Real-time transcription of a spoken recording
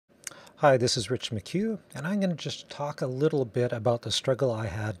Hi, this is Rich McHugh, and I'm going to just talk a little bit about the struggle I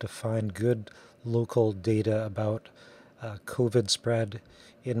had to find good local data about COVID spread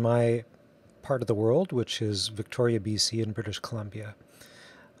in my part of the world, which is Victoria, BC, and British Columbia.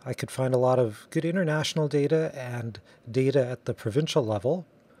 I could find a lot of good international data and data at the provincial level,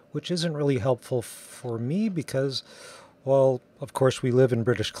 which isn't really helpful for me because, well, of course, we live in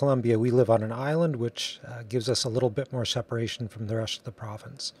British Columbia. We live on an island, which gives us a little bit more separation from the rest of the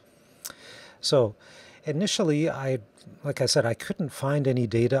province. So initially, like I said, I couldn't find any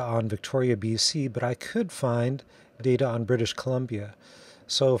data on Victoria, BC, but I could find data on British Columbia.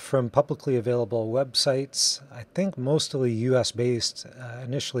 So from publicly available websites, I think mostly US based,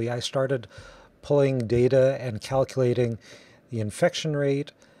 initially I started pulling data and calculating the infection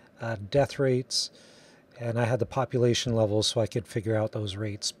rate, death rates, and I had the population levels so I could figure out those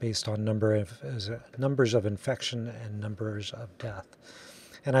rates based on numbers of infection and numbers of death.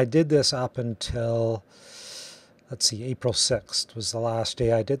 And I did this up until, let's see, April 6th was the last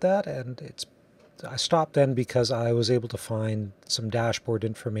day I did that. And I stopped then because I was able to find some dashboard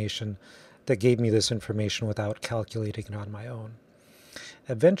information that gave me this information without calculating it on my own.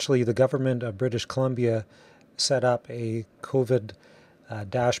 Eventually, the government of British Columbia set up a COVID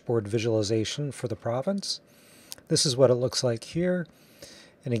dashboard visualization for the province. This is what it looks like here.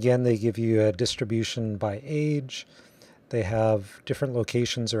 And again, they give you a distribution by age. They have different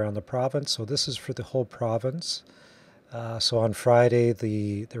locations around the province. So this is for the whole province. So on Friday,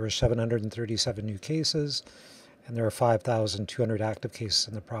 there were 737 new cases, and there were 5,200 active cases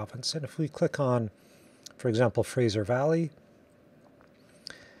in the province. And if we click on, for example, Fraser Valley,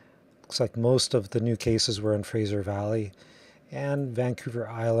 looks like most of the new cases were in Fraser Valley. And Vancouver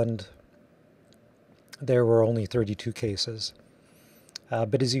Island, there were only 32 cases.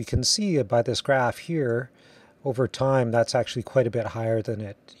 But as you can see by this graph here, over time, that's actually quite a bit higher than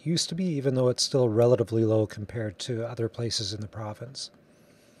it used to be, even though it's still relatively low compared to other places in the province.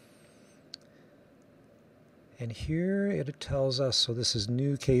 And here it tells us, so this is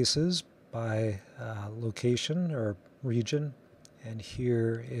new cases by location or region, and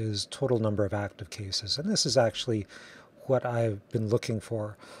here is total number of active cases. And this is actually what I've been looking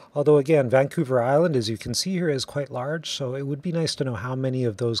for. Although again, Vancouver Island, as you can see here, is quite large, so it would be nice to know how many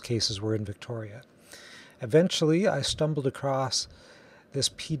of those cases were in Victoria. Eventually, I stumbled across this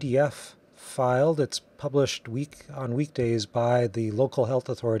PDF file that's published on weekdays by the local health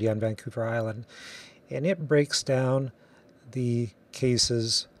authority on Vancouver Island, and it breaks down the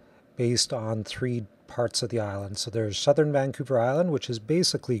cases based on three parts of the island. So there's southern Vancouver Island, which is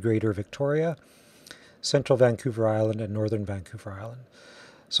basically Greater Victoria, central Vancouver Island, and northern Vancouver Island.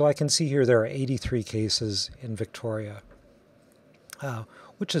 So I can see here there are 83 cases in Victoria,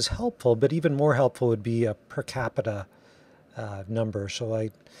 which is helpful, but even more helpful would be a per capita number. So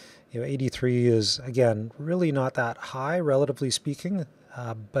 83 is, again, really not that high, relatively speaking,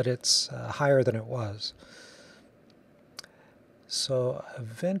 but it's higher than it was. So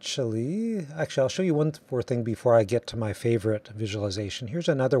eventually, actually, I'll show you one more thing before I get to my favorite visualization. Here's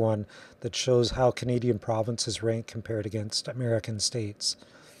another one that shows how Canadian provinces rank compared against American states.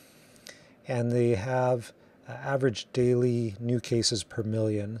 And they have average daily new cases per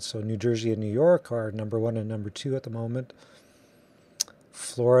million. So New Jersey and New York are number 1 and number 2 at the moment.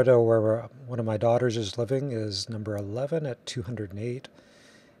 Florida, where one of my daughters is living, is number 11 at 208.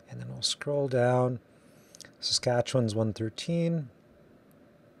 And then we'll scroll down. Saskatchewan's 113.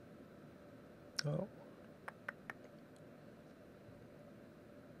 Oh.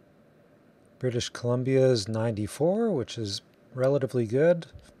 British Columbia is 94, which is relatively good.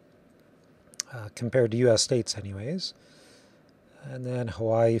 Compared to US states anyways. And then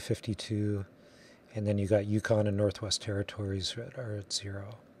Hawaii 52, and then you got Yukon and Northwest Territories are at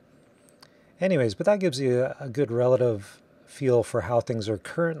 0. Anyways, but that gives you a good relative feel for how things are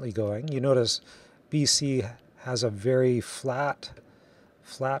currently going. You notice BC has a very flat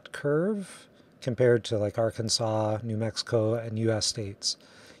curve compared to like Arkansas, New Mexico, and US states,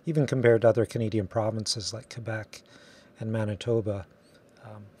 even compared to other Canadian provinces like Quebec and Manitoba.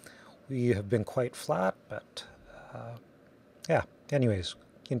 We have been quite flat, but yeah, anyways,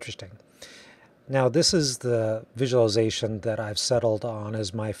 interesting. Now, this is the visualization that I've settled on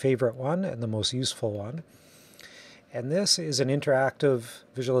as my favorite one and the most useful one. And this is an interactive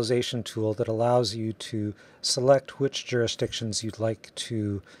visualization tool that allows you to select which jurisdictions you'd like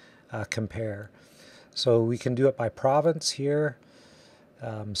to compare. So we can do it by province here.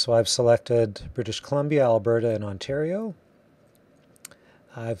 So I've selected British Columbia, Alberta, and Ontario.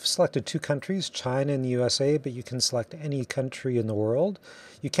 I've selected 2 countries, China and the USA, but you can select any country in the world.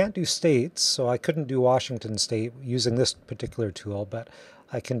 You can't do states, so I couldn't do Washington State using this particular tool, but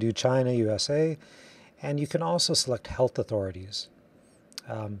I can do China, USA, and you can also select health authorities.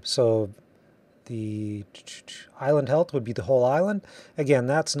 So the island health would be the whole island. Again,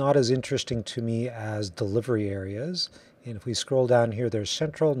 that's not as interesting to me as delivery areas. And if we scroll down here, there's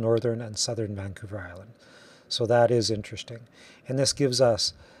central, northern, and southern Vancouver Island. So that is interesting. And this gives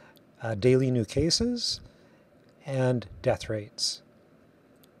us daily new cases and death rates.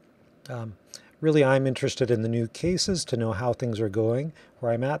 Really, I'm interested in the new cases to know how things are going.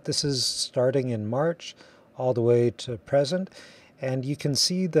 Where I'm at, this is starting in March all the way to present. And you can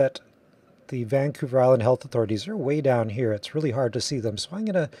see that the Vancouver Island Health Authorities are way down here. It's really hard to see them. So I'm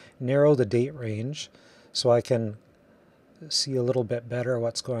going to narrow the date range so I can see a little bit better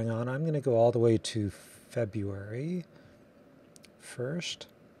what's going on. I'm going to go all the way to February 1st.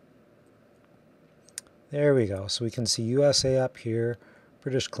 There we go. So we can see USA up here,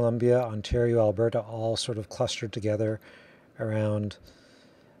 British Columbia, Ontario, Alberta, all sort of clustered together around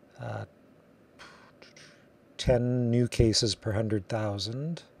 10 new cases per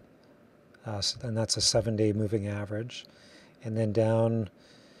 100,000. And that's a 7-day moving average. And then down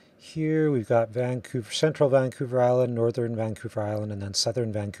here we've got Vancouver, Central Vancouver Island, Northern Vancouver Island, and then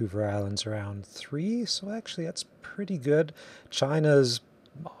Southern Vancouver Island's around 3. So actually that's pretty good. China's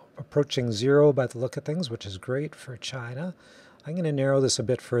approaching 0 by the look of things, which is great for China. I'm going to narrow this a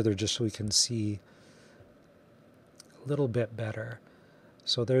bit further just so we can see a little bit better.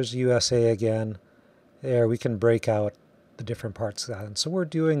 So there's USA again. There we can break out the different parts of that. And so we're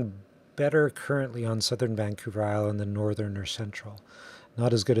doing better currently on Southern Vancouver Island than Northern or Central.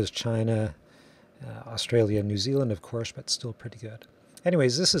 Not as good as China, Australia, and New Zealand, of course, but still pretty good.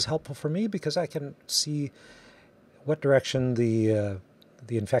 Anyways, this is helpful for me because I can see what direction the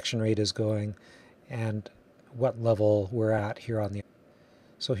infection rate is going and what level we're at here on the.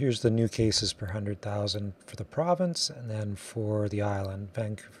 So here's the new cases per 100,000 for the province, and then for the island,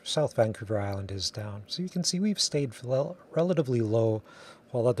 South Vancouver Island is down. So you can see we've stayed relatively low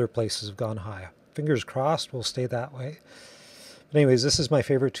while other places have gone high. Fingers crossed we'll stay that way. But anyways, this is my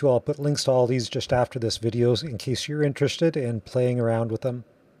favorite tool. I'll put links to all these just after this video in case you're interested in playing around with them.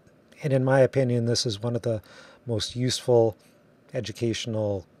 And in my opinion, this is one of the most useful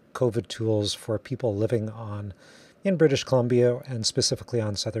educational COVID tools for people living in British Columbia and specifically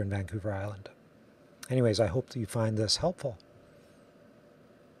on Southern Vancouver Island. Anyways, I hope that you find this helpful.